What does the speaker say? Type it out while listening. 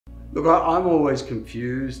Look, I'm always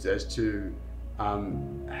confused as to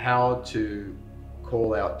how to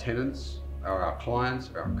call our tenants, or our clients,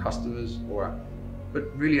 or our customers, but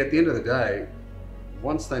really at the end of the day,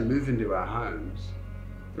 once they move into our homes,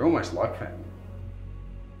 they're almost like family.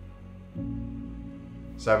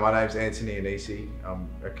 So my name's Antony Anisse. I'm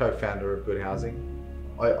a co-founder of Good Housing.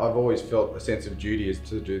 I've always felt a sense of duty is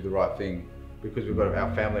to do the right thing because we've got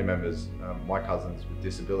our family members, my cousins with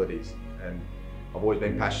disabilities, and I've always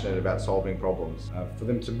been passionate about solving problems. For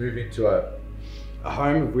them to move into a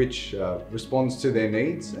home which responds to their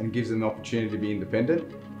needs and gives them the opportunity to be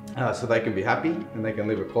independent so they can be happy and they can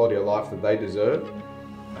live a quality of life that they deserve.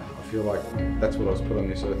 I feel like that's what I was put on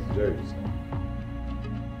this earth to do.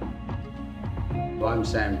 I'm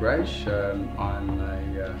Sam Graiche. I'm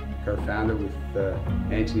a co-founder with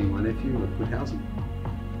Antony, my nephew, of Good Housing.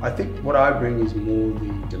 I think what I bring is more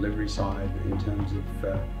the delivery side in terms of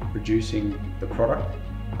producing the product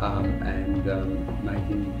and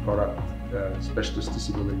making product specialist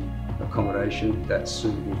disability accommodation that's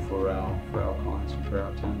suitable for our clients and for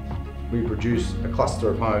our tenants. We produce a cluster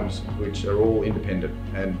of homes which are all independent,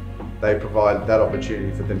 and they provide that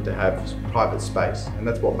opportunity for them to have private space, and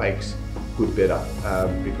that's what makes Good better,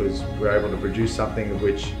 because we're able to produce something of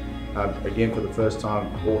which, again, for the first time,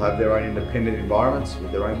 all have their own independent environments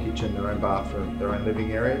with their own kitchen, their own bathroom, their own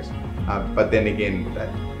living areas. But then again,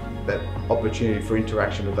 that opportunity for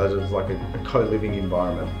interaction with others is like a co-living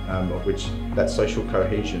environment, of which that social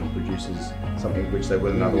cohesion produces something which they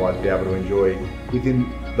wouldn't otherwise be able to enjoy within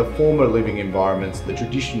the former living environments, the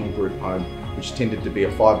traditional group home, which tended to be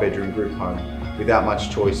a 5-bedroom group home without much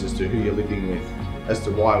choice as to who you're living with, as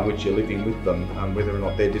to why and which you're living with them, whether or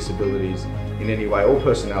not their disabilities in any way or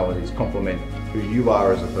personalities complement who you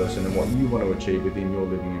are as a person and what you want to achieve within your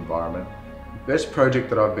living environment. Best project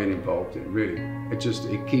that I've been involved in, really.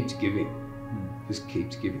 It keeps giving. Just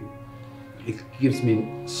keeps giving. It gives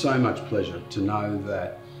me so much pleasure to know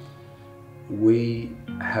that we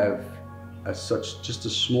have just a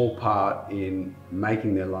small part in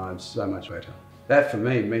making their lives so much better. That for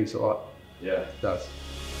me means a lot. Yeah, it does.